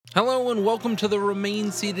Hello and welcome to the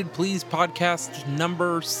Remain Seated Please podcast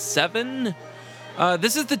number 7.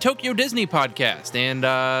 This is the Tokyo Disney podcast,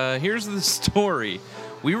 and here's the story.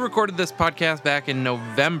 We recorded this podcast back in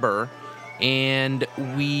November, and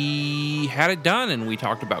we had it done, and we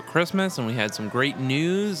talked about Christmas, and we had some great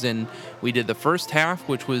news, and we did the first half,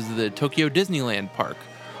 which was the Tokyo Disneyland Park.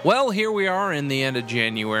 Well, here we are in the end of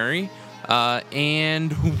January,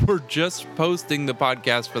 and we're just posting the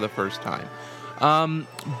podcast for the first time.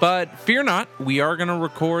 But fear not, we are going to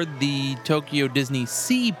record the Tokyo Disney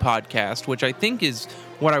Sea podcast, which I think is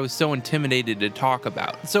what I was so intimidated to talk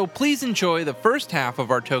about. So please enjoy the first half of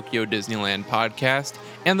our Tokyo Disneyland podcast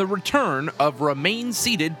and the return of Remain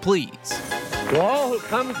Seated, Please. To all who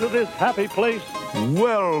come to this happy place,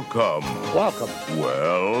 Welcome. welcome.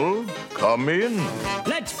 Well, come in.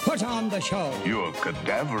 Let's put on the show. Your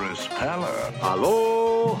cadaverous pallor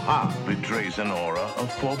Aloha. betrays an aura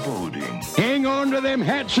of foreboding. Hang on to them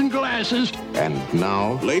hats and glasses. And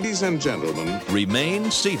now, ladies and gentlemen,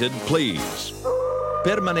 Remain seated, please.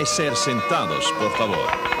 Permanecer sentados, por favor.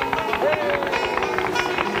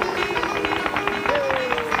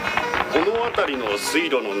 この辺りの水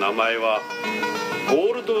路の名前は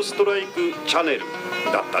ゴールドストライクチャネル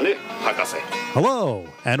だったね、博士。 Hello,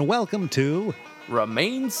 and welcome to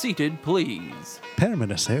Remain Seated, Please.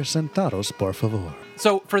 Permanecer sentados, por favor.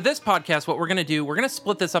 So for this podcast, what we're going to do, we're going to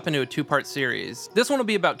split this up into a two-part series. This one will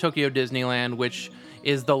be about Tokyo Disneyland, which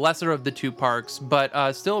is the lesser of the two parks, but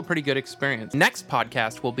still a pretty good experience. Next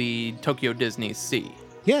podcast will be Tokyo Disney Sea.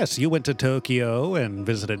 Yes, you went to Tokyo and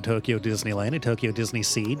visited Tokyo Disneyland and Tokyo Disney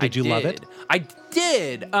Sea. Did you love it? I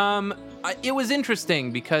did. It was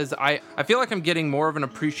interesting because I feel like I'm getting more of an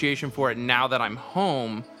appreciation for it now that I'm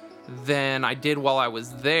home than I did while I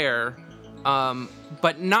was there.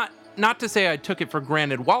 But not to say I took it for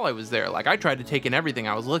granted while I was there. Like, I tried to take in everything.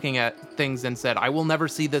 I was looking at things and said, I will never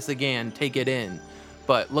see this again. Take it in.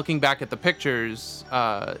 But looking back at the pictures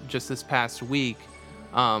just this past week,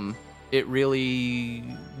 it really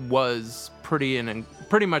was pretty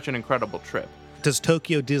much an incredible trip. Does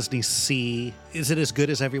Tokyo Disney Sea, is it as good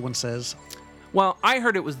as everyone says? Well, I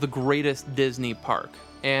heard it was the greatest Disney park,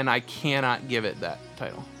 and I cannot give it that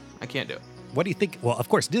title. I can't do it. What do you think? Well, of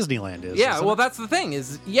course, Disneyland is. Yeah, isn't well, it? that's the thing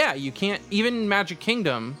is, you can't, even Magic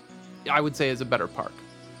Kingdom, I would say is a better park.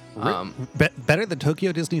 Better than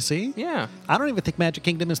Tokyo Disney Sea? Yeah. I don't even think Magic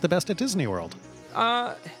Kingdom is the best at Disney World.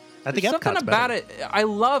 I think There's Epcot's something about better. it. I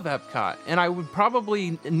love Epcot, and I would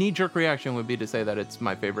probably knee-jerk reaction would be to say that it's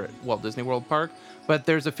my favorite Walt Disney World park. But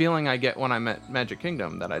there's a feeling I get when I'm at Magic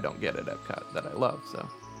Kingdom that I don't get at Epcot that I love. So,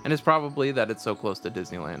 and it's probably that it's so close to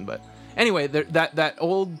Disneyland. But anyway, that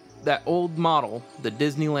old model, the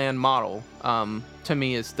Disneyland model, to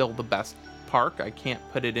me is still the best park. I can't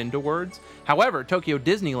put it into words. However, Tokyo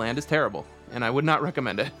Disneyland is terrible, and I would not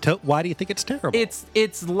recommend it. Why do you think it's terrible?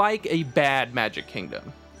 It's like a bad Magic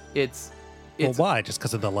Kingdom. It's why? Just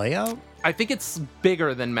because of the layout? I think it's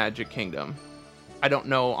bigger than Magic Kingdom. I don't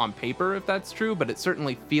know on paper if that's true, but it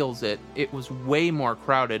certainly feels it. It was way more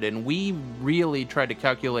crowded, and we really tried to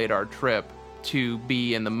calculate our trip to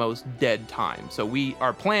be in the most dead time. So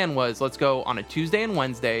our plan was, let's go on a Tuesday and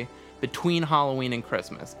Wednesday between Halloween and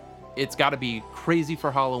Christmas. It's got to be crazy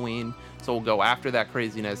for Halloween, so we'll go after that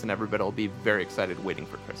craziness, and everybody will be very excited waiting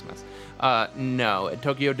for Christmas. No, at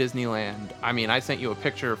Tokyo Disneyland, I mean, I sent you a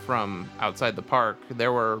picture from outside the park.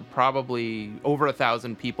 There were probably over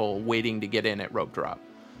 1,000 people waiting to get in at rope drop.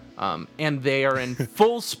 And they are in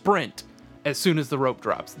full sprint as soon as the rope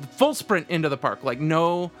drops. Full sprint into the park. Like,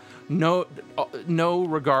 no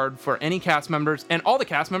regard for any cast members. And all the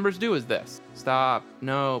cast members do is this. Stop.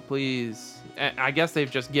 No, please. I guess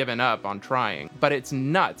they've just given up on trying, but it's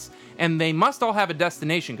nuts. And they must all have a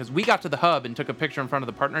destination, because we got to the hub and took a picture in front of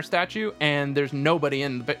the partner statue, and there's nobody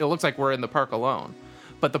it looks like we're in the park alone.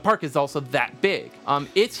 But the park is also that big.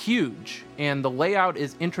 It's huge, and the layout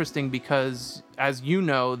is interesting because, as you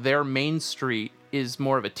know, their main street is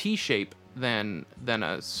more of a T shape than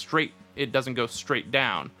a straight. It doesn't go straight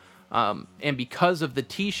down. And because of the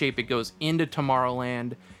T shape, it goes into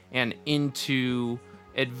Tomorrowland and into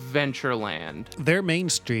Adventureland. Their main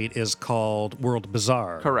street is called World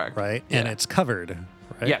Bazaar. Correct. Right? Yeah. And it's covered,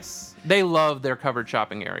 right? Yes. They love their covered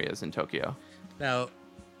shopping areas in Tokyo. Now,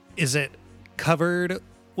 is it covered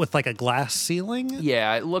with like a glass ceiling?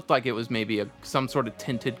 Yeah, it looked like it was maybe some sort of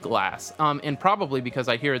tinted glass. And probably because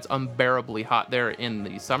I hear it's unbearably hot there in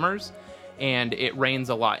the summers, and it rains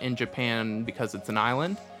a lot in Japan because it's an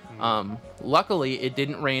island. Luckily, it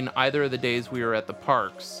didn't rain either of the days we were at the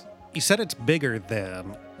parks. You said it's bigger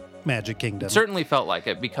than. Magic Kingdom. It certainly felt like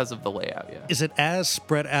it because of the layout, yeah. Is it as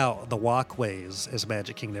spread out, the walkways, as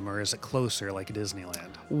Magic Kingdom, or is it closer like Disneyland?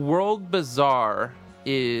 World Bazaar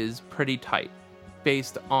is pretty tight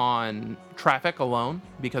based on traffic alone,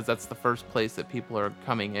 because that's the first place that people are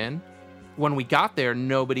coming in. When we got there,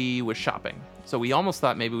 nobody was shopping. So we almost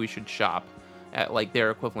thought maybe we should shop at like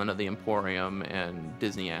their equivalent of the Emporium and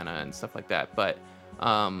Disneyana and stuff like that. But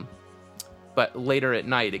later at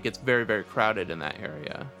night, it gets very, very crowded in that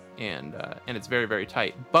area, and it's very, very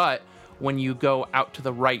tight. But when you go out to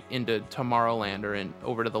the right into Tomorrowland or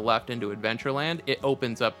over to the left into Adventureland, it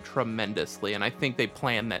opens up tremendously. And I think they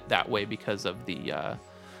planned that way because of the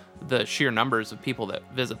sheer numbers of people that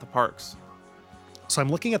visit the parks. So I'm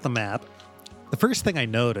looking at the map. The first thing I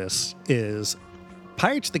notice is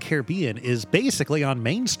Pirates of the Caribbean is basically on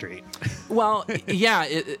Main Street. Well, yeah,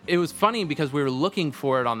 it was funny because we were looking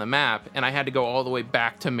for it on the map, and I had to go all the way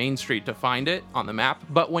back to Main Street to find it on the map.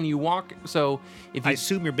 But when you walk, so if you... I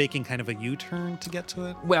assume you're making kind of a U-turn to get to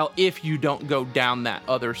it? Well, if you don't go down that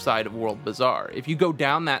other side of World Bazaar. If you go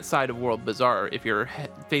down that side of World Bazaar, if you're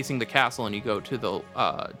facing the castle and you go to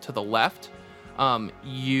the left,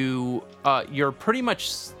 you're pretty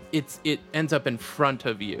much... It ends up in front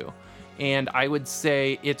of you. And I would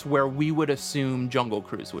say it's where we would assume Jungle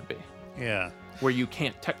Cruise would be. Yeah. Where you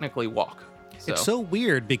can't technically walk. It's so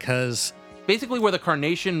weird because... Basically where the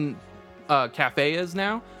Carnation Cafe is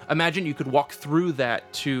now, imagine you could walk through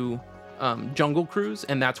that to Jungle Cruise,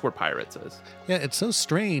 and that's where Pirates is. Yeah, it's so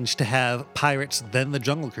strange to have Pirates then the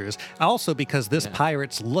Jungle Cruise. Also because this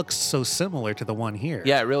Pirates looks so similar to the one here.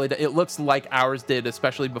 Yeah, it really does. It looks like ours did,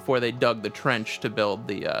 especially before they dug the trench to build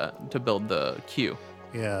the queue.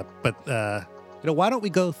 Yeah, but why don't we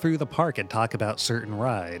go through the park and talk about certain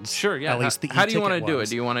rides? Sure, yeah. At least the how do you want to e-ticket do it? ones.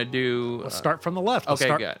 Do you want to do? Let's start from the left. Okay,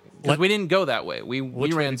 good. Because we didn't go that way. We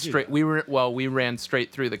Which way ran did you straight. go? We ran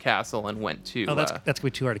straight through the castle and went to. Oh, that's gonna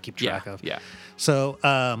be too hard to keep track of. Yeah. So,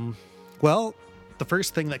 the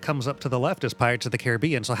first thing that comes up to the left is Pirates of the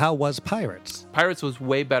Caribbean. So, how was Pirates? Pirates was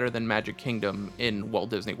way better than Magic Kingdom in Walt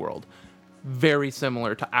Disney World. Very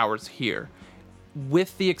similar to ours here,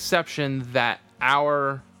 with the exception that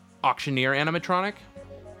our auctioneer animatronic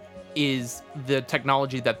is the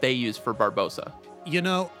technology that they use for Barbossa. You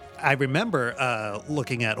know, I remember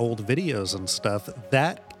looking at old videos and stuff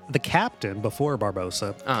that the captain before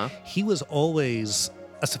Barbossa, he was always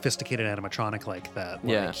a sophisticated animatronic like that.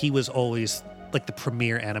 Yeah. He was always like the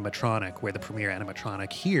premier animatronic, where the premier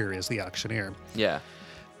animatronic here is the auctioneer. Yeah.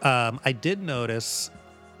 I did notice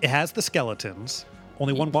it has the skeletons.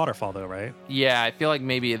 Only one waterfall, though, right? Yeah, I feel like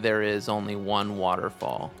maybe there is only one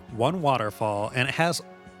waterfall. One waterfall, and it has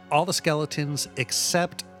all the skeletons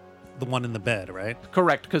except the one in the bed, right?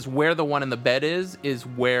 Correct, because where the one in the bed is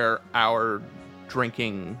where our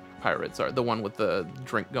drinking pirates are. The one with the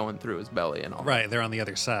drink going through his belly and all. Right, they're on the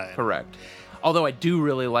other side. Correct. Although I do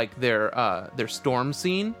really like their storm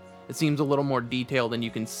scene. It seems a little more detailed, and you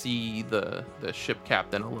can see the ship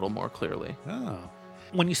captain a little more clearly. Oh.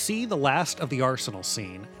 When you see the last of the Arsenal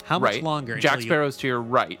scene, how much longer? Jack Sparrow's to your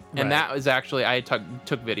right. And Right. that was actually, I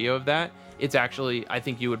took video of that. It's actually, I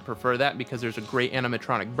think you would prefer that because there's a great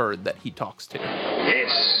animatronic bird that he talks to.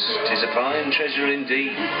 Yes, 'tis a fine treasure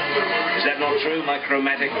indeed. Is that not true, my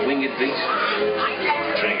chromatic winged beast?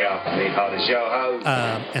 Drink up, me hearty yo-ho.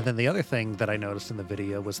 And then the other thing that I noticed in the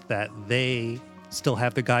video was that they still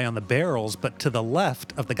have the guy on the barrels, but to the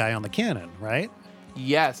left of the guy on the cannon, right?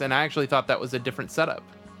 Yes, and I actually thought that was a different setup.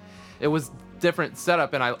 It was different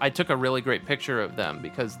setup, and I took a really great picture of them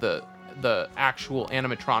because the actual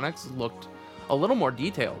animatronics looked a little more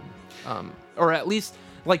detailed. Or at least,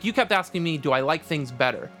 like, you kept asking me, do I like things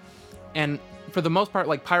better? And for the most part,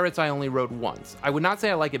 like Pirates, I only rode once. I would not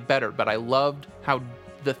say I like it better, but I loved how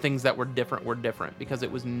the things that were different because it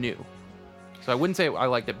was new. So I wouldn't say I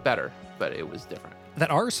liked it better, but it was different. That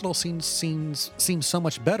Arsenal seems so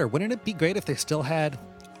much better. Wouldn't it be great if they still had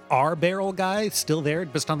our barrel guy still there,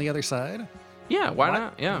 just on the other side? Yeah, why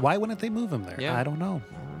not? Yeah. Why wouldn't they move him there? Yeah. I don't know.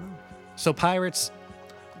 So Pirates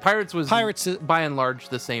was by and large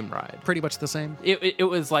the same ride. Pretty much the same. It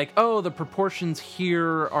was like, oh, the proportions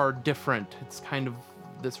here are different. It's kind of,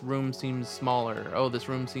 this room seems smaller. Oh, this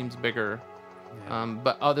room seems bigger. Yeah.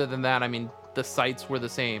 But other than that, I mean, the sights were the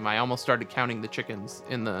same. I almost started counting the chickens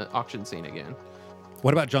in the auction scene again.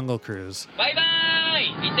 What about Jungle Cruise? Bye bye!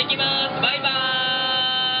 行ってきます! Bye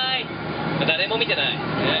bye! 誰も見てな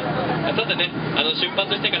い。そうだね。出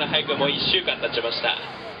発してから早くもう1週間経ちました。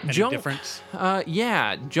Any difference?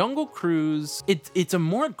 Yeah, Jungle Cruise, it's a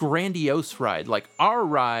more grandiose ride. Like our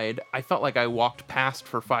ride, I felt like I walked past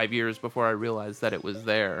for 5 years before I realized that it was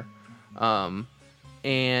there. And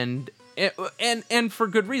And for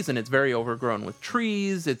good reason. It's very overgrown with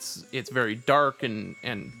trees. It's very dark and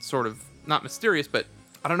sort of not mysterious, but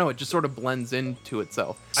I don't know. It just sort of blends into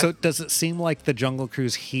itself. So does it seem like the Jungle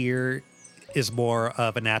Cruise here is more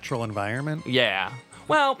of a natural environment? Yeah.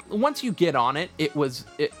 Well, once you get on it,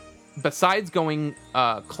 besides going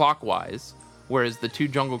clockwise, whereas the 2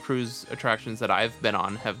 Jungle Cruise attractions that I've been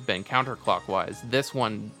on have been counterclockwise, this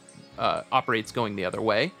one operates going the other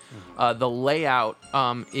way. The layout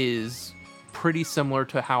is pretty similar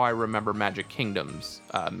to how I remember Magic Kingdom's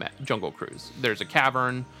Jungle Cruise. There's a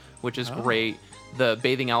cavern, which is great. The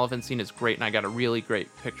bathing elephant scene is great, and I got a really great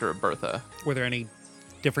picture of Bertha. Were there any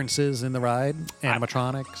differences in the ride,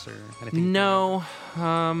 animatronics or anything? No.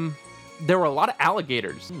 There were a lot of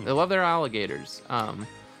alligators. They love their alligators.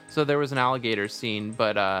 So there was an alligator scene,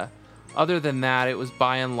 but other than that, it was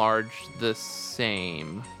by and large the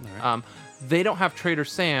same. Right. They don't have Trader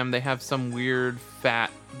Sam. They have some weird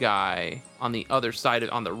fat guy on the other side,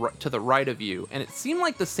 to the right of you, and it seemed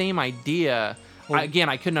like the same idea. Well, again,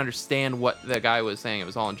 I couldn't understand what the guy was saying. It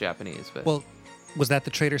was all in Japanese. But well, was that the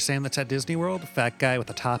Trader Sam that's at Disney World? The fat guy with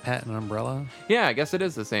a top hat and an umbrella? Yeah, I guess it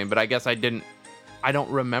is the same, but I guess I don't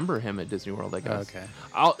remember him at Disney World, I guess. Okay.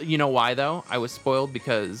 You know why, though? I was spoiled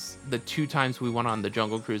because the 2 times we went on the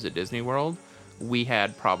Jungle Cruise at Disney World, we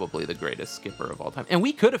had probably the greatest skipper of all time. And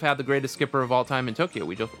we could have had the greatest skipper of all time in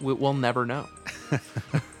Tokyo. We'll never know.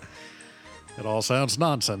 It all sounds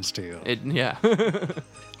nonsense to you. Yeah.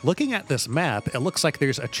 Looking at this map, it looks like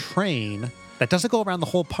there's a train that doesn't go around the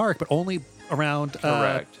whole park, but only around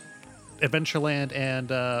Correct. Adventureland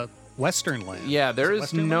and Western Land. Yeah, there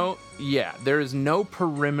is no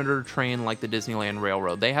perimeter train like the Disneyland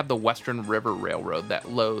Railroad. They have the Western River Railroad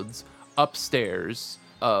that loads upstairs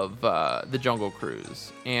of the Jungle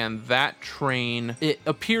Cruise, and that train, it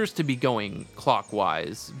appears to be going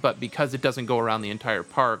clockwise, but because it doesn't go around the entire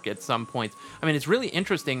park at some points, I mean, it's really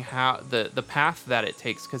interesting how the path that it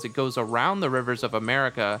takes, because it goes around the rivers of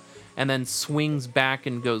America and then swings back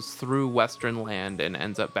and goes through Western Land and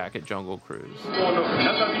ends up back at Jungle Cruise.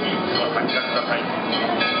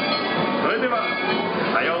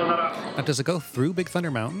 Now, does it go through Big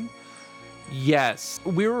Thunder Mountain? Yes.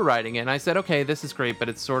 We were riding it, and I said, okay, this is great, but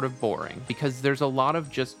it's sort of boring because there's a lot of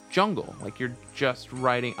just jungle. Like, you're just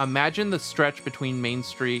riding. Imagine the stretch between Main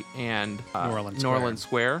Street and Norland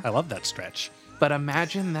Square. I love that stretch. But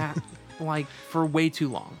imagine that, like, for way too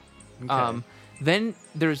long. Okay. Then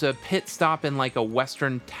there's a pit stop in, like, a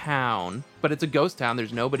western town, but it's a ghost town.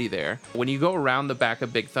 There's nobody there. When you go around the back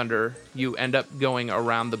of Big Thunder, you end up going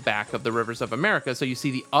around the back of the Rivers of America, so you see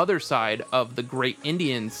the other side of the great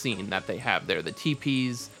Indian scene that they have there. The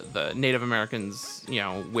teepees, the Native Americans,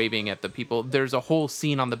 waving at the people. There's a whole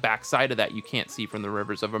scene on the back side of that you can't see from the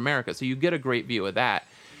Rivers of America, so you get a great view of that.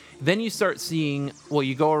 Then you start seeing,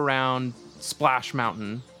 you go around Splash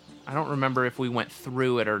Mountain. I don't remember if we went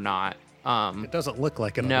through it or not. It doesn't look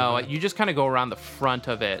like it. No, you just kind of go around the front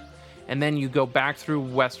of it, and then you go back through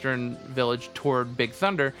Western Village toward Big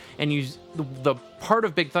Thunder, and the part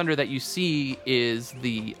of Big Thunder that you see is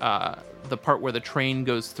the part where the train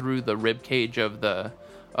goes through the rib cage of the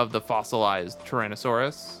fossilized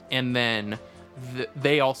Tyrannosaurus, and then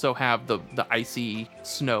they also have the icy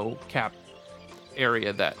snow cap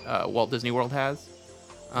area that Walt Disney World has.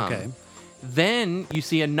 Okay. Then you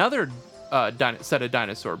see another set of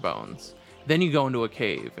dinosaur bones. Then you go into a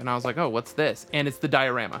cave, and I was like, oh, what's this? And it's the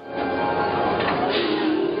diorama.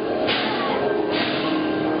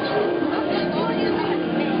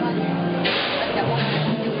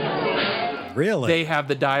 Really? They have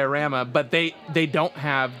the diorama, but they don't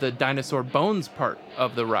have the dinosaur bones part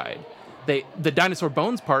of the ride. The dinosaur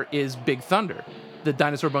bones part is Big Thunder. The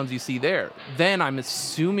dinosaur bones you see there. Then I'm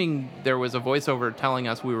assuming there was a voiceover telling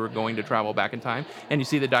us we were going to travel back in time, and you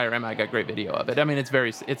see the diorama. I got great video of it. I mean, it's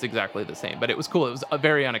exactly the same, but it was cool. It was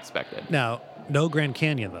very unexpected. Now, no Grand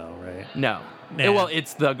Canyon though, right? No. Nah. Well,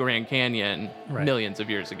 it's the Grand Canyon right. Millions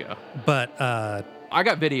of years ago. But I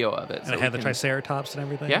got video of it. And it had the Triceratops and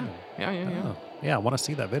everything. Yeah. Yeah, I want to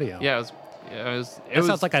see that video. Yeah, it was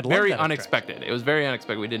sounds like I'd love very that unexpected. It was very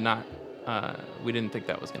unexpected. We didn't think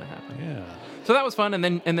that was going to happen. Yeah. So that was fun, and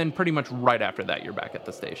then pretty much right after that, you're back at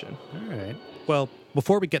the station. All right. Well,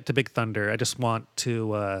 before we get to Big Thunder, I just want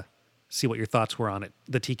to see what your thoughts were on it.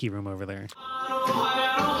 The Tiki Room over there.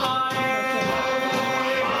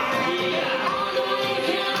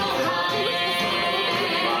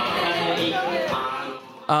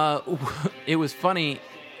 It was funny.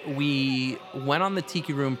 We went on the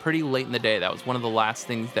Tiki Room pretty late in the day. That was one of the last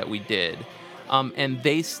things that we did. And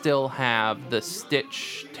they still have the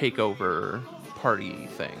Stitch takeover party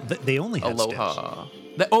thing. They only had Aloha.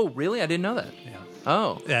 Stitch. Oh, really? I didn't know that. Yeah.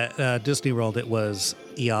 Oh. At Disney World, it was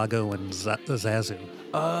Iago and Zazu.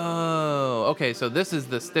 Oh, okay. So this is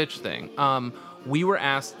the Stitch thing. We were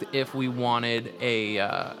asked if we wanted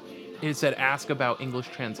a. It said ask about English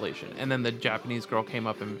translation, and then the Japanese girl came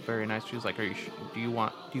up and very nice. She was like, "Are you? Do you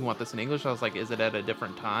want this in English?" I was like, "Is it at a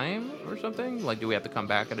different time or something? Like, do we have to come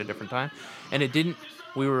back at a different time?" And it didn't.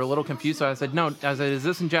 We were a little confused, so I said, "No." I said, "Is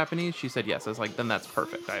this in Japanese?" She said, "Yes." I was like, "Then that's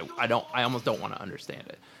perfect. I almost don't want to understand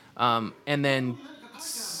it." And then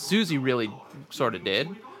Susie really sort of did.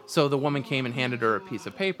 So the woman came and handed her a piece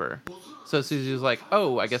of paper. So Susie was like,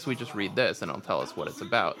 "Oh, I guess we just read this and it'll tell us what it's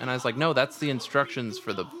about." And I was like, "No, that's the instructions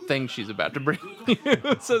for the thing she's about to bring you."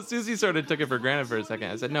 So Susie sort of took it for granted for a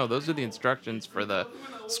second. I said, "No, those are the instructions for the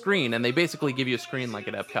screen." And they basically give you a screen like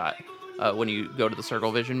at Epcot when you go to the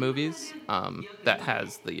Circle Vision movies that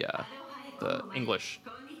has the English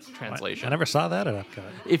translation. I never saw that at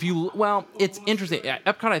Epcot. Well, it's interesting. At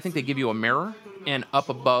Epcot, I think they give you a mirror, and up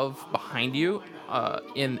above behind you,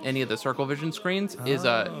 in any of the Circle Vision screens is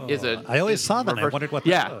a. I always saw that. I wondered what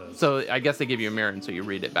that was. So I guess they give you a mirror, and so you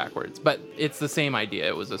read it backwards. But it's the same idea.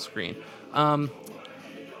 It was a screen.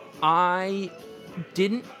 I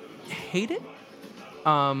didn't hate it.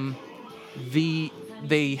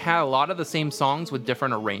 They had a lot of the same songs with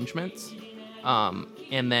different arrangements.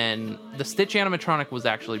 And then the Stitch animatronic was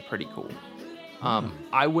actually pretty cool.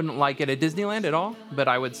 I wouldn't like it at Disneyland at all, but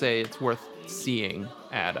I would say it's worth seeing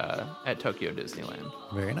at Tokyo Disneyland.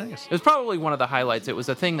 Very nice. It was probably one of the highlights. It was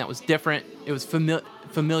a thing that was different. It was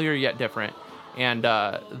familiar yet different, and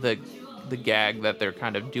the gag that they're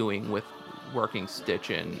kind of doing with working Stitch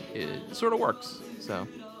in, it sort of works. So,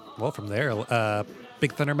 well, from there,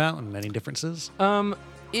 Big Thunder Mountain, any differences?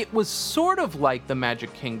 It was sort of like the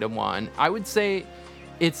Magic Kingdom one. I would say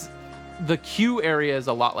it's the queue area is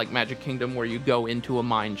a lot like Magic Kingdom, where you go into a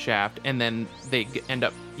mine shaft and then you end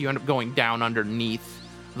up going down underneath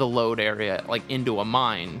the load area, like into a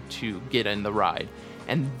mine to get in the ride.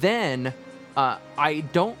 And then I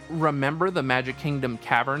don't remember the Magic Kingdom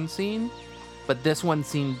cavern scene, but this one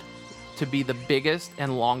seemed to be the biggest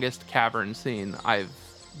and longest cavern scene I've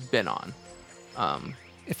been on.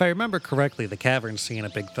 If I remember correctly, the cavern scene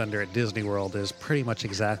at Big Thunder at Disney World is pretty much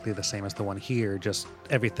exactly the same as the one here, just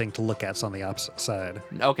everything to look at's on the opposite side.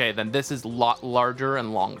 Okay, then this is a lot larger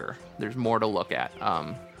and longer. There's more to look at.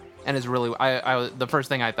 And it's really, the first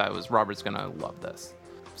thing I thought was Robert's gonna love this.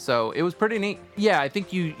 So it was pretty neat. Yeah, I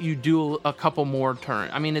think you do a couple more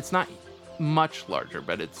turns. I mean, it's not much larger,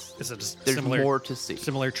 but there's more to see.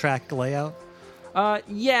 Similar track layout?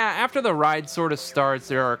 Yeah, after the ride sort of starts,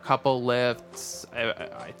 there are a couple lifts.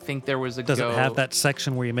 I think there was a Does it have that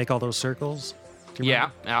section where you make all those circles? Yeah.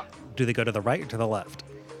 Do they go to the right or to the left?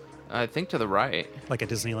 I think to the right. Like at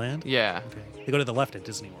Disneyland? Yeah. Okay. They go to the left at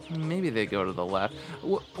Disney World. Maybe they go to the left.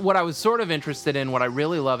 What I was sort of interested in, what I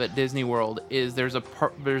really love at Disney World, is there's a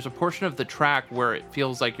portion of the track where it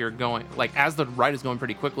feels like you're going, like as the ride is going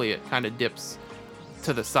pretty quickly, it kind of dips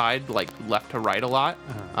to the side, like left to right a lot,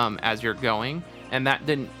 as you're going. And that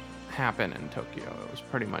didn't happen in Tokyo. It was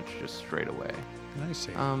pretty much just straight away. I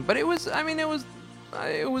see. But it was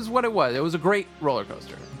what it was. It was a great roller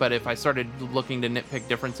coaster. But if I started looking to nitpick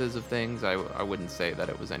differences of things, I wouldn't say that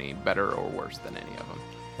it was any better or worse than any of them.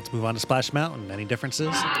 Let's move on to Splash Mountain. Any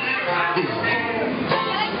differences?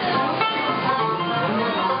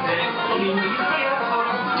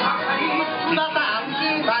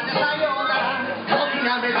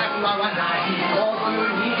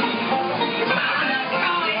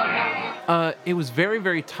 It was very,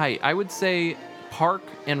 very tight. I would say park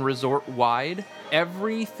and resort wide,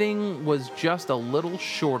 everything was just a little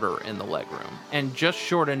shorter in the legroom, and just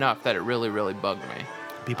short enough that it really, really bugged me.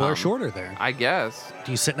 People are shorter there. I guess.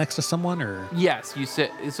 Do you sit next to someone, or? Yes, you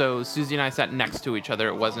sit. So Susie and I sat next to each other.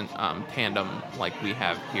 It wasn't tandem like we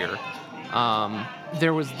have here.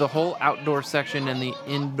 There was the whole outdoor section and the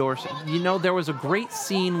indoor. There was a great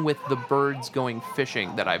scene with the birds going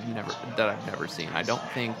fishing that I've never seen. I don't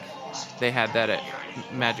think they had that at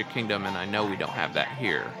Magic Kingdom, and I know we don't have that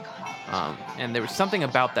here. And there was something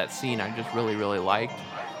about that scene I just really, really liked.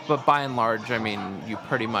 But by and large, I mean, you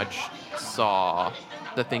pretty much saw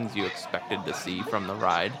the things you expected to see from the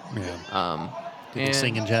ride. Yeah. Did they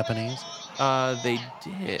sing in Japanese? They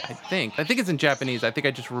did, I think. I think it's in Japanese. I think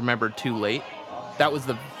I just remembered too late. That was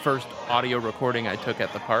the first audio recording I took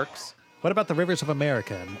at the parks. What about the Rivers of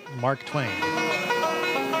America, Mark Twain?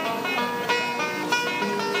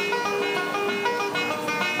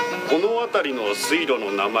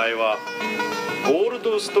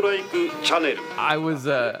 I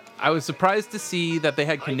was surprised to see that they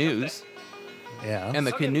had canoes. Yeah. And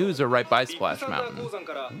the canoes are right by Splash Mountain.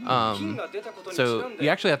 So you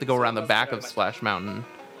actually have to go around the back of Splash Mountain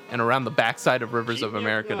and around the backside of Rivers of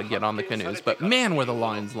America to get on the canoes. But man, were the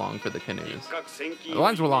lines long for the canoes. The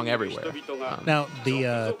lines were long everywhere. Now,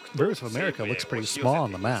 the Rivers of America looks pretty small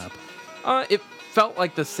on the map. It felt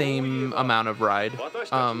like the same amount of ride.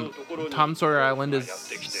 Tom Sawyer Island is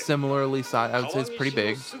similarly sized. I would say it's pretty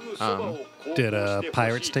big. Did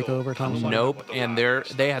Pirates take over Tom Sawyer? Nope. And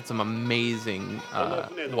they had some amazing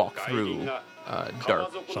walk-through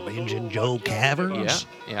dark. Some Injun Joe caverns?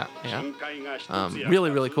 Yeah. Really,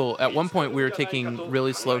 really cool. At one point, we were taking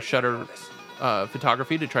really slow shutter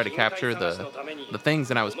photography to try to capture the things,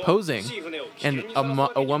 and I was posing, and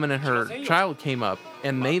a woman and her child came up,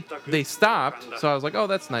 and they stopped. So I was like, "Oh,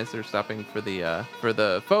 that's nice. They're stopping for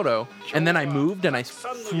the photo." And then I moved, and I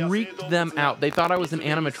freaked them out. They thought I was an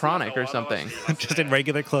animatronic or something. Just in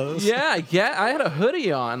regular clothes. Yeah. I had a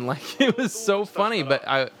hoodie on. Like, it was so funny, but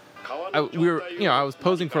I was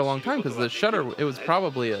posing for a long time because the shutter, it was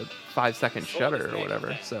probably a 5-second shutter or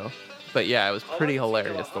whatever. So. But yeah, it was pretty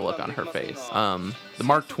hilarious, the look on her face. The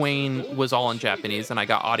Mark Twain was all in Japanese, and I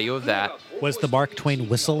got audio of that. Was the Mark Twain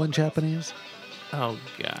whistle in Japanese? Oh,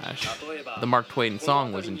 gosh. The Mark Twain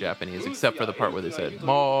song was in Japanese, except for the part where they said,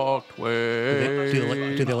 Mark Twain.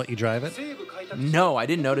 Do they let you drive it? No, I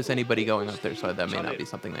didn't notice anybody going up there, so that may not be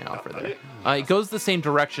something they offer there. It goes the same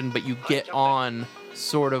direction, but you get on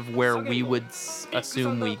sort of where we would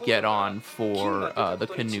assume we get on for the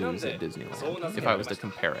canoes at Disneyland, if I was to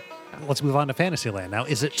compare it. Let's move on to Fantasyland. Now,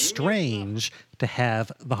 is it strange to have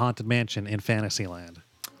the Haunted Mansion in Fantasyland?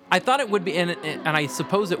 I thought it would be, and I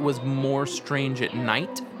suppose it was more strange at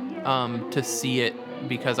night to see it,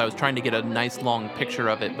 because I was trying to get a nice long picture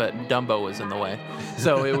of it, but Dumbo was in the way.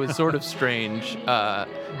 So it was sort of strange.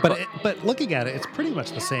 But looking at it, it's pretty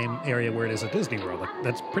much the same area where it is at Disney World. Like,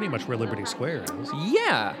 that's pretty much where Liberty Square is.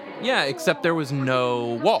 Yeah, except there was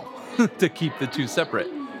no wall to keep the two separate.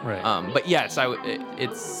 Right. But yes,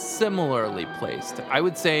 it's similarly placed. I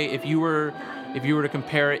would say if you were to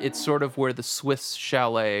compare it, it's sort of where the Swiss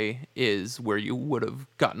Chalet is, where you would have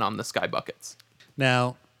gotten on the Sky Buckets.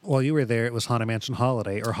 Now, while you were there, it was Haunted Mansion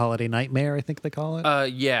Holiday, or Holiday Nightmare, I think they call it.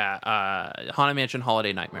 Haunted Mansion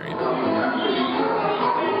Holiday Nightmare. Yeah.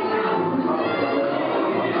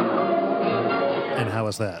 And how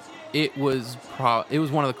was that? It was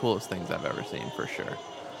one of the coolest things I've ever seen, for sure.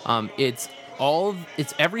 It's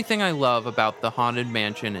everything I love about the Haunted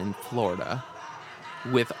Mansion in Florida,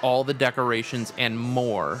 with all the decorations and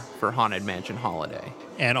more for Haunted Mansion Holiday.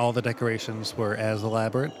 And all the decorations were as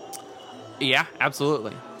elaborate? Yeah,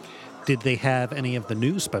 absolutely. Did they have any of the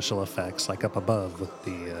new special effects, like up above with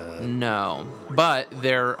the... No, but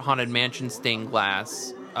their Haunted Mansion stained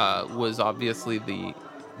glass was obviously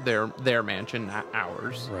their mansion, not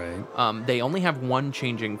ours. Right. They only have one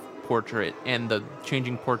changing portrait, and the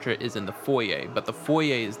changing portrait is in the foyer, but the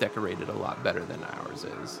foyer is decorated a lot better than ours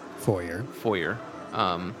is. Foyer.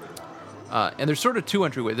 And there's sort of two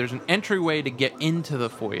entryways. There's an entryway to get into the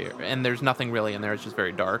foyer, and there's nothing really in there. It's just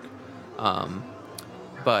very dark.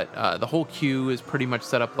 But the whole queue is pretty much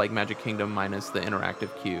set up like Magic Kingdom minus the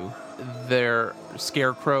interactive queue. Their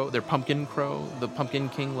scarecrow, their pumpkin crow, the Pumpkin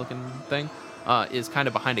King looking thing, is kind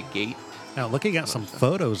of behind a gate. Now, looking at some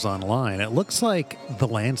photos online, it looks like the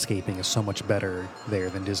landscaping is so much better there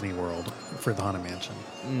than Disney World for the Haunted Mansion.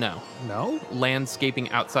 No. No? Landscaping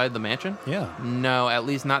outside the mansion? Yeah. No, at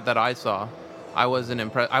least not that I saw. I wasn't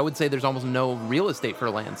impressed. I would say there's almost no real estate for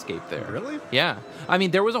landscape there. Really? Yeah. I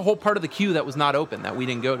mean, there was a whole part of the queue that was not open that we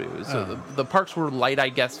didn't go to. So the parks were light, I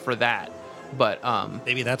guess, for that. But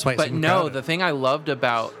maybe that's why. But no, the thing I love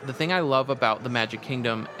about the Magic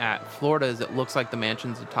Kingdom at Florida is it looks like the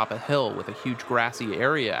mansion's atop a hill with a huge grassy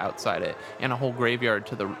area outside it and a whole graveyard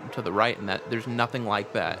to the right, and that there's nothing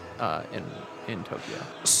like that in Tokyo.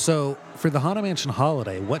 So for the Haunted Mansion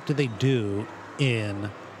Holiday, what do they do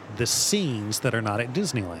in the scenes that are not at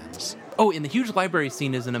Disneyland's? Oh, in the huge library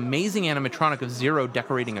scene is an amazing animatronic of Zero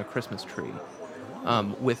decorating a Christmas tree.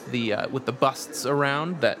 With the busts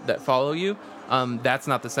around that follow you. That's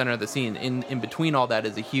not the center of the scene. In between all that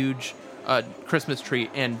is a huge Christmas tree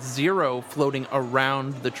and Zero floating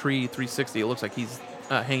around the tree 360. It looks like he's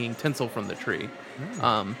hanging tinsel from the tree.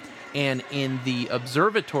 And in the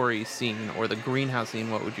observatory scene, or the greenhouse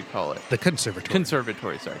scene, what would you call it? The conservatory.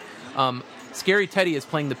 Conservatory, sorry. Scary Teddy is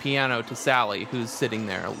playing the piano to Sally, who's sitting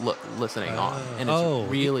there listening on, and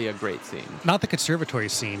it's really a great scene. Not the conservatory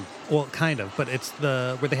scene, well, kind of, but it's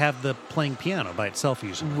where they have the playing piano by itself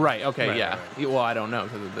usually. Right. Okay. Yeah. Well, I don't know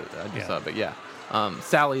because I just saw it, but yeah,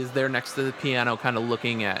 Sally is there next to the piano, kind of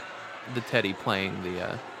looking at the Teddy playing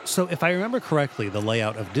So if I remember correctly, the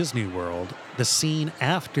layout of Disney World, the scene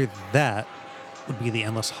after that would be the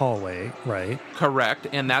endless hallway, right? Correct,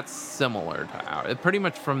 and that's similar to ours. Pretty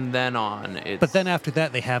much from then on, it's... But then after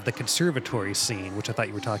that, they have the conservatory scene, which I thought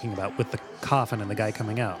you were talking about, with the coffin and the guy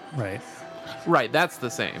coming out, right? Right, that's the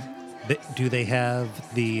same. Do they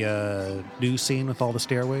have the new scene with all the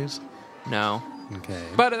stairways? No. Okay.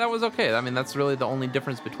 But that was okay. I mean, that's really the only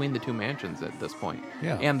difference between the two mansions at this point.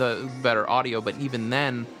 Yeah. And the better audio, but even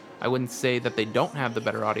then, I wouldn't say that they don't have the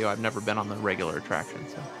better audio. I've never been on the regular attraction,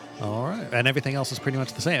 so... All right. And everything else is pretty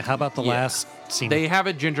much the same. How about the last scene? They have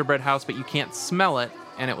a gingerbread house, but you can't smell it,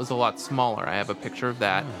 and it was a lot smaller. I have a picture of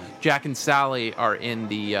that. Jack and Sally are in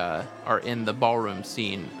the ballroom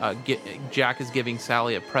scene. Jack is giving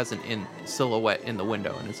Sally a present in silhouette in the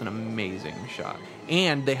window, and it's an amazing shot.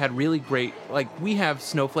 And they had really great, like, we have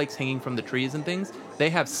snowflakes hanging from the trees and things.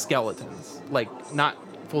 They have skeletons, like, not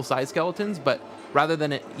full-size skeletons, but rather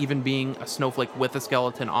than it even being a snowflake with a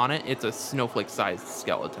skeleton on it, it's a snowflake-sized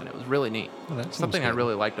skeleton. It was really neat. Oh, that Something I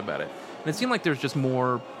really liked about it. And it seemed like there's just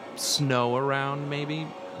more snow around, maybe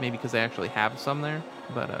because they actually have some there.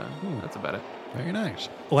 But that's about it. Very nice.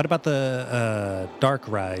 What about the dark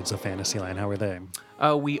rides of Fantasyland? How were they?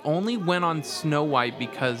 We only went on Snow White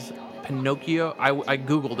because Pinocchio, I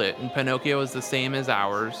Googled it, and Pinocchio is the same as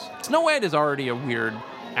ours. Snow White is already a weird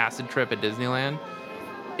acid trip at Disneyland.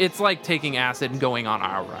 It's like taking acid and going on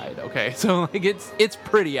our ride, okay? So like it's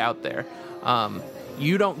pretty out there.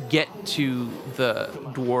 You don't get to the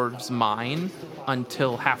dwarves' mine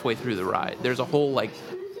until halfway through the ride. There's a whole like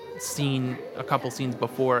scene, a couple scenes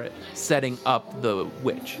before it, setting up the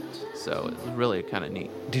witch. So it was really kind of neat.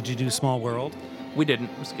 Did you do Small World? We didn't.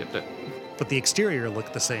 We skipped it. But the exterior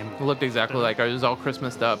looked the same. It looked exactly like ours. It was all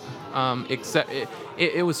Christmased up, except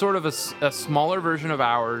it was sort of a smaller version of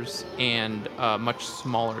ours and a much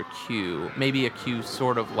smaller queue. Maybe a queue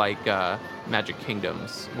sort of like Magic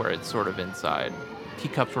Kingdom's, where it's sort of inside.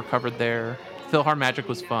 Teacups were covered there. PhilharMagic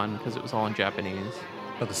was fun because it was all in Japanese.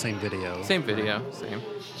 But the same video. Same video, same.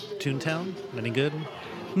 Toontown? Any good?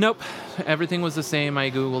 Nope. Everything was the same. I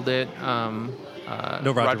Googled it.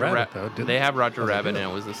 No Roger Rabbit, though, did they? they? Have Roger Oh, they Rabbit, do?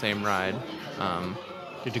 and it was the same ride.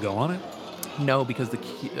 Did you go on it? No, because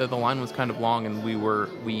the line was kind of long, and we were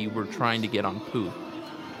trying to get on Pooh.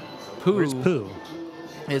 Where's Pooh?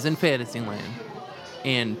 Is in Fantasyland,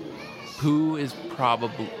 and Pooh is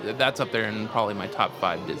that's up there in probably my top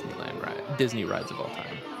 5 Disney rides of all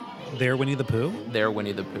time. They're Winnie the Pooh? They're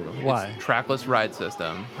Winnie the Pooh. Why? It's trackless ride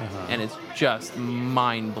system, and it's just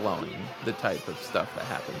mind-blowing, the type of stuff that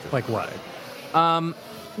happens. Like what?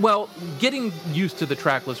 Well, getting used to the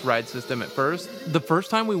trackless ride system at first, the first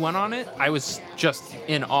time we went on it, I was just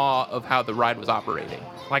in awe of how the ride was operating.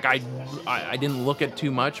 Like, I didn't look at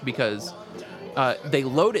too much because they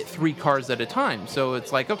load it 3 cars at a time. So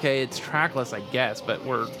it's like, okay, it's trackless, I guess, but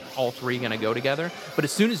we're all 3 going to go together. But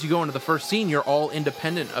as soon as you go into the first scene, you're all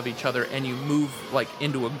independent of each other, and you move like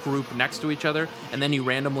into a group next to each other, and then you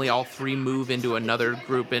randomly all 3 move into another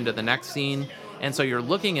group into the next scene. And so you're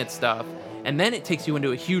looking at stuff, and then it takes you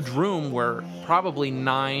into a huge room where probably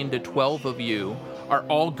 9 to 12 of you are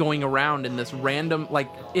all going around in this random, like,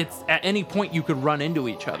 it's at any point you could run into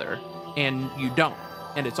each other, and you don't.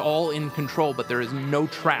 And it's all in control, but there is no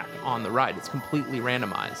track on the ride. It's completely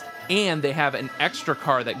randomized. And they have an extra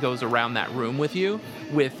car that goes around that room with you,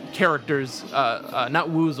 with characters, not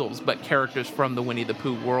woozles, but characters from the Winnie the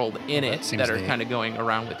Pooh world in it that are kind of going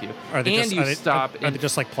around with you. Are they and are they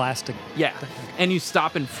just like plastic? Yeah, and you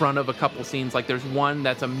stop in front of a couple scenes. Like there's one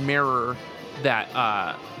that's a mirror that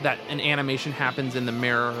an animation happens in the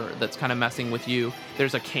mirror that's kind of messing with you.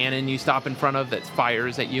 There's a cannon you stop in front of that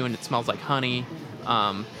fires at you and it smells like honey.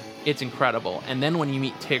 It's incredible. And then when you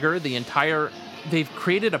meet Tigger, they've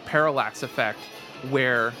created a parallax effect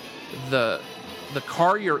where the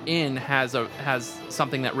car you're in has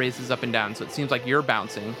something that raises up and down, so it seems like you're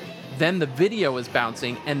bouncing. Then the video is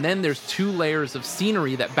bouncing, and then there's 2 layers of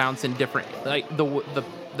scenery that bounce in different. Like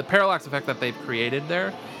the parallax effect that they've created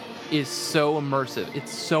there is so immersive.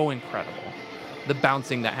 It's so incredible. The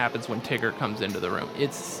bouncing that happens when Tigger comes into the room.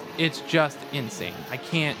 It's just insane. I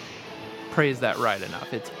can't praise that ride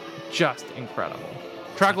enough. It's just incredible.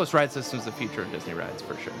 Trackless ride system is the future of Disney rides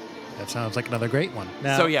for sure. That sounds like another great one.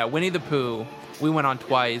 So yeah, Winnie the Pooh, we went on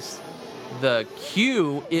twice. The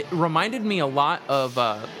queue, it reminded me a lot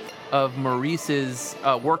of Maurice's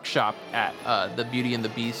workshop at the Beauty and the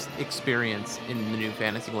Beast experience in the new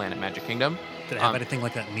Fantasyland at Magic Kingdom. Did it have anything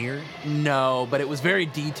like that near? No, but it was very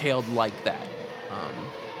detailed like that,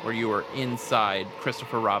 where you were inside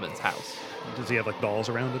Christopher Robin's house. Does he have like dolls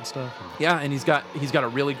around and stuff? Yeah, and he's got a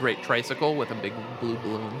really great tricycle with a big blue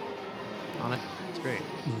balloon on it. great.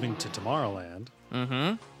 Moving to Tomorrowland.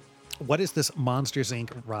 Mm-hmm. What is this Monsters,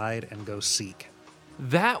 Inc. Ride and Go Seek?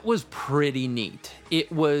 That was pretty neat.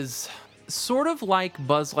 It was sort of like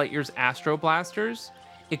Buzz Lightyear's Astro Blasters,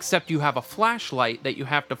 except you have a flashlight that you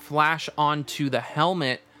have to flash onto the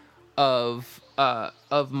helmet of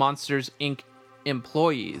Monsters, Inc.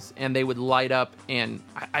 employees, and they would light up, and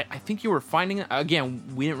I think you were finding, again,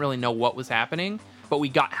 we didn't really know what was happening, but we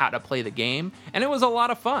got how to play the game, and it was a lot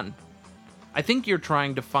of fun. I think you're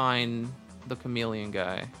trying to find the chameleon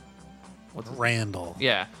guy. What's his name? Randall.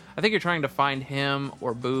 Yeah. I think you're trying to find him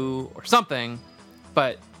or Boo or something,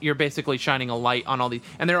 but you're basically shining a light on all these,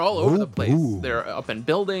 and they're all over the place. Boo. They're up in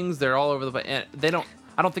buildings. They're all over the place. And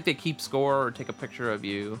I don't think they keep score or take a picture of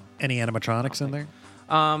you. Any animatronics in there?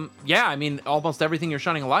 Yeah, I mean, almost everything you're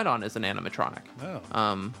shining a light on is an animatronic.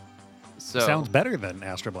 Oh. So Sounds better than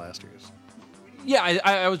Astro Blasters. Yeah,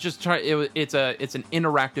 I was just trying. It's an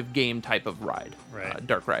interactive game type of ride, Right.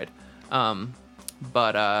 Dark ride.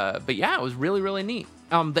 But yeah, it was really, really neat.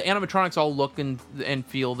 The animatronics all look and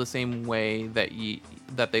feel the same way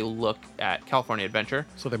that they look at California Adventure.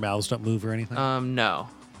 So their mouths don't move or anything? No,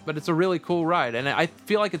 but it's a really cool ride, and I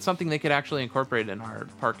feel like it's something they could actually incorporate in our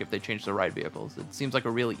park if they change the ride vehicles. It seems like a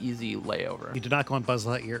really easy layover. You did not go on Buzz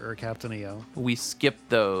Lightyear or Captain EO? We skipped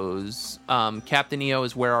those. Captain EO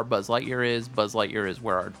is where our Buzz Lightyear is. Buzz Lightyear is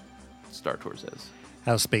where our Star Tours is.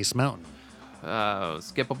 How's Space Mountain?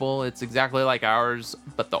 Skippable. It's exactly like ours,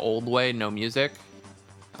 but the old way, no music.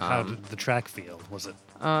 How did the track feel? Was it?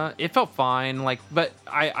 It felt fine, but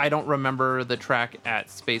I don't remember the track at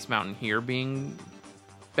Space Mountain here being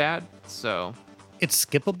bad, so. It's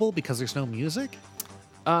skippable because there's no music?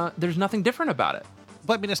 There's nothing different about it.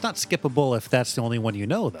 But I mean, it's not skippable if that's the only one you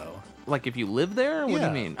know, though. Like if you live there? What do Yeah.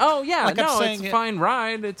 you mean? Oh, yeah, Like I'm no, saying it's a fine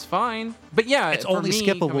ride. It's fine. But yeah, It's for only me,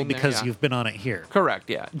 skippable coming there, because yeah. you've been on it here. Correct,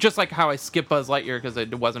 yeah. Just like how I skipped Buzz Lightyear because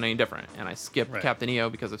it wasn't any different, and I skipped Right. Captain EO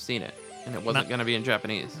because I've seen it, and it wasn't Not- going to be in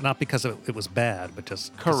Japanese. Not because it was bad, but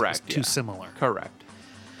just 'cause Correct, it was too yeah. similar. Correct.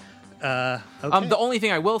 Okay. The only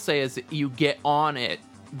thing I will say is you get on it.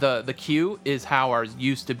 The queue is how ours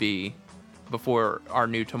used to be before our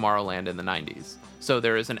new Tomorrowland in the 90s. So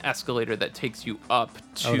there is an escalator that takes you up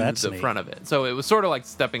to that's the neat. front of it. So it was sort of like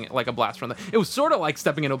like a blast from the. It was sort of like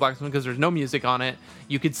stepping into a blast because there's no music on it.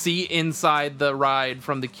 You could see inside the ride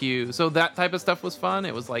from the queue. So that type of stuff was fun.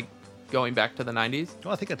 It was like going back to the 90s.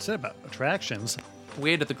 Well, I think that's it about attractions.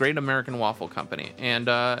 We ate at the Great American Waffle Company, and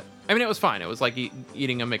I mean, it was fine. It was like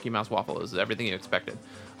eating a Mickey Mouse waffle. It was everything you expected.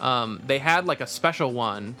 They had like a special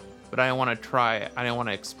one, but I didn't want to try. I didn't want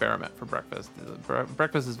to experiment for breakfast.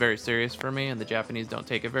 Breakfast is very serious for me, and the Japanese don't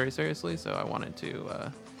take it very seriously. So I wanted to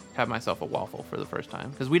have myself a waffle for the first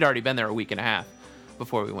time because we'd already been there a week and a half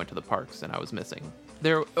before we went to the parks, and I was missing.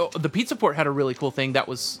 The Pizza Port had a really cool thing that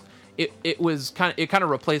was. It kind of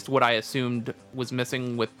replaced what I assumed was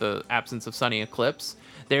missing with the absence of Sunny Eclipse.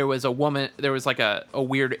 There was like a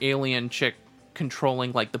weird alien chick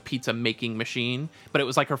controlling like the pizza making machine, but it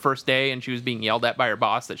was like her first day and she was being yelled at by her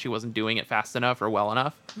boss that she wasn't doing it fast enough or well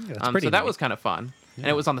enough. Yeah, that's pretty so that neat. was kind of fun. Yeah. And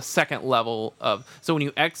it was on the second level of, so when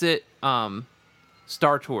you exit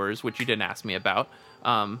Star Tours, which you didn't ask me about,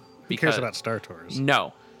 Who cares about Star Tours?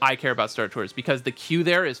 No, I care about Star Tours because the queue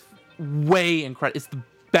there is way incredible. It's the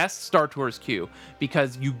best Star Tours queue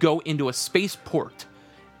because you go into a spaceport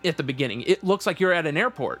at the beginning. It looks like you're at an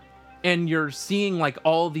airport and you're seeing like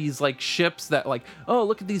all these like ships that like, oh,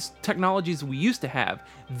 look at these technologies we used to have.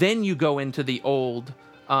 Then you go into the old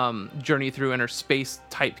Journey Through Inner Space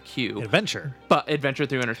type queue. Adventure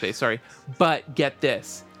Through Inner Space, sorry. But get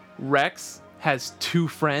this, Rex has two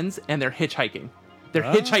friends and they're hitchhiking. They're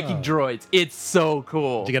hitchhiking droids. It's so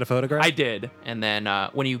cool. Did you get a photograph? I did. And then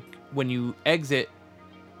when you exit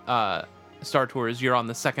Star Tours, you're on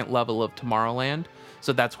the second level of Tomorrowland.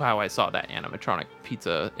 So that's how I saw that animatronic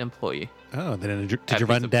pizza employee. Oh, then did you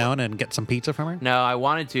run down and get some pizza from her? No, I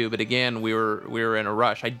wanted to, but again, we were in a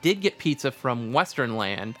rush. I did get pizza from Western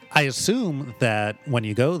Land. I assume that when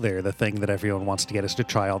you go there, the thing that everyone wants to get is to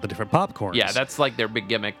try all the different popcorns. Yeah, that's like their big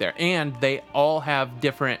gimmick there. And they all have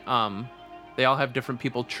different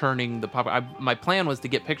people churning the popcorn. My plan was to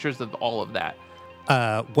get pictures of all of that.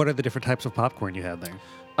 What are the different types of popcorn you had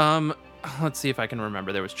there? Let's see if I can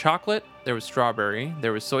remember. There was chocolate, there was strawberry,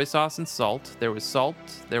 there was soy sauce and salt, there was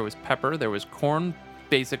pepper, there was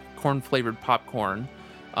basic corn flavored popcorn.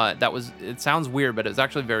 It sounds weird, but it was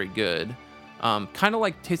actually very good. Kind of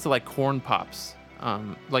like tasted like corn pops,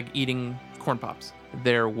 like eating corn pops.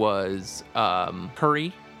 There was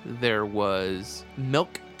curry, there was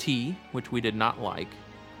milk tea, which we did not like.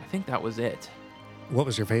 I think that was it. What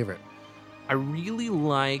was your favorite? I really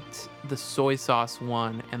liked the soy sauce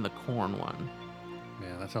one and the corn one.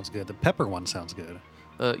 that sounds good. The pepper one sounds good.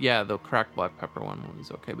 Yeah, the cracked black pepper one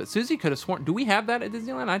was okay. But Susie could have sworn. Do we have that at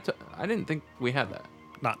Disneyland? I didn't think we had that.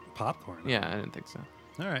 Not popcorn. Yeah, I didn't think so.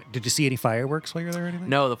 All right. Did you see any fireworks while you were there or anything?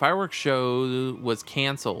 No, the fireworks show was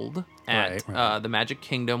canceled at the Magic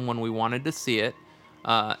Kingdom when we wanted to see it.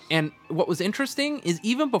 And what was interesting is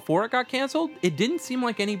even before it got canceled, it didn't seem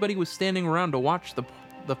like anybody was standing around to watch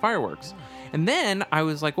the fireworks. And then I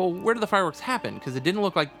was like, well, where did the fireworks happen? Because it didn't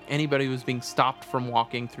look like anybody was being stopped from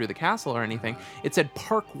walking through the castle or anything. It said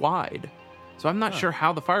park-wide. So I'm not sure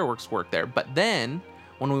how the fireworks work there. But then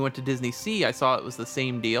when we went to Disney Sea, I saw it was the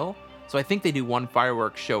same deal. So I think they do one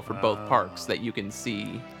fireworks show for both parks that you can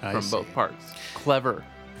see from both parks. Clever.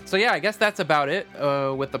 So yeah, I guess that's about it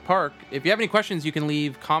with the park. If you have any questions, you can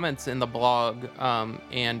leave comments in the blog,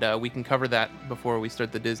 and we can cover that before we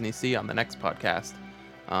start the Disney Sea on the next podcast.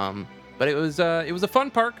 But it was a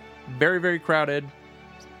fun park, very, very crowded.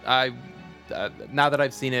 Now that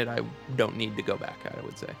I've seen it, I don't need to go back, I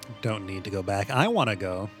would say. Don't need to go back. I want to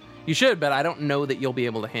go. You should, but I don't know that you'll be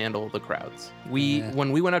able to handle the crowds.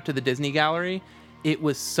 When we went up to the Disney Gallery, it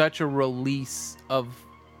was such a release of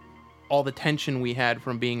all the tension we had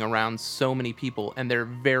from being around so many people, and they're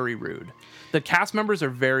very rude. The cast members are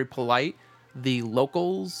very polite. The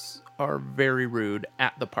locals are very rude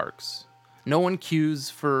at the parks. No one queues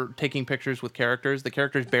for taking pictures with characters. The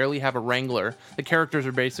characters barely have a wrangler. The characters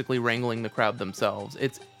are basically wrangling the crowd themselves.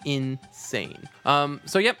 It's insane.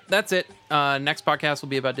 So yep, that's it. Next podcast will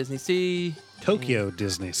be about Disney Sea. Tokyo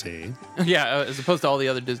Disney Sea. Yeah, as opposed to all the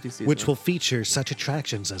other Disney Seas. Which will feature such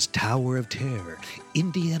attractions as Tower of Terror,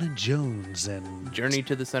 Indiana Jones, and... Journey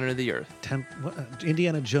to the Center of the Earth.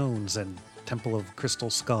 Indiana Jones and Temple of Crystal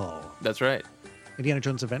Skull. That's right. Indiana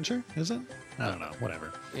Jones Adventure, is it? I don't know.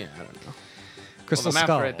 Whatever. Yeah, I don't know. Crystal the map's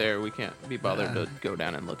Skull. right there. We can't be bothered to go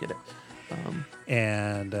down and look at it.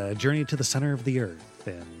 And Journey to the Center of the Earth.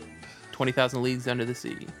 And 20,000 Leagues Under the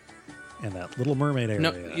Sea. And that Little Mermaid area.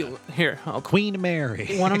 No, here. Queen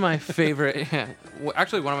Mary. One of my favorite... Yeah,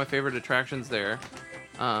 actually, one of my favorite attractions there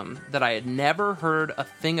that I had never heard a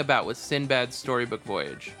thing about was Sinbad's Storybook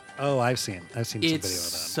Voyage. Oh, I've seen some video of that. It's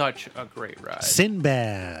such a great ride.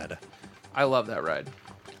 Sinbad. I love that ride.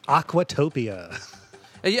 Aquatopia.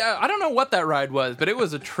 Yeah, I don't know what that ride was, but it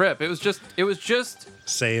was a trip. It was just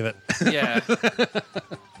Save it. Yeah.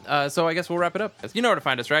 So I guess we'll wrap it up. You know where to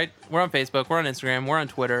find us, right? We're on Facebook, we're on Instagram, we're on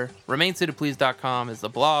Twitter. RemainSeatedPlease.com is the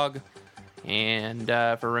blog. And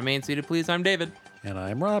for Remain Seated Please, I'm David. And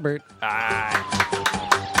I'm Robert. Bye.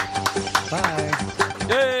 Bye.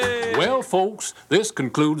 Yay! Well, folks, this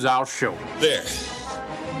concludes our show. There.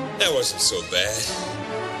 That wasn't so bad.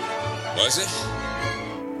 Was it?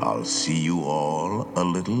 I'll see you all a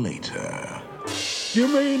little later. You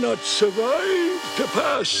may not survive to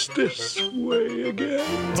pass this way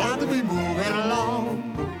again. Time to be moving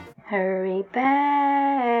along. Hurry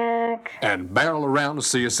back. And barrel around to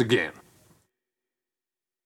see us again.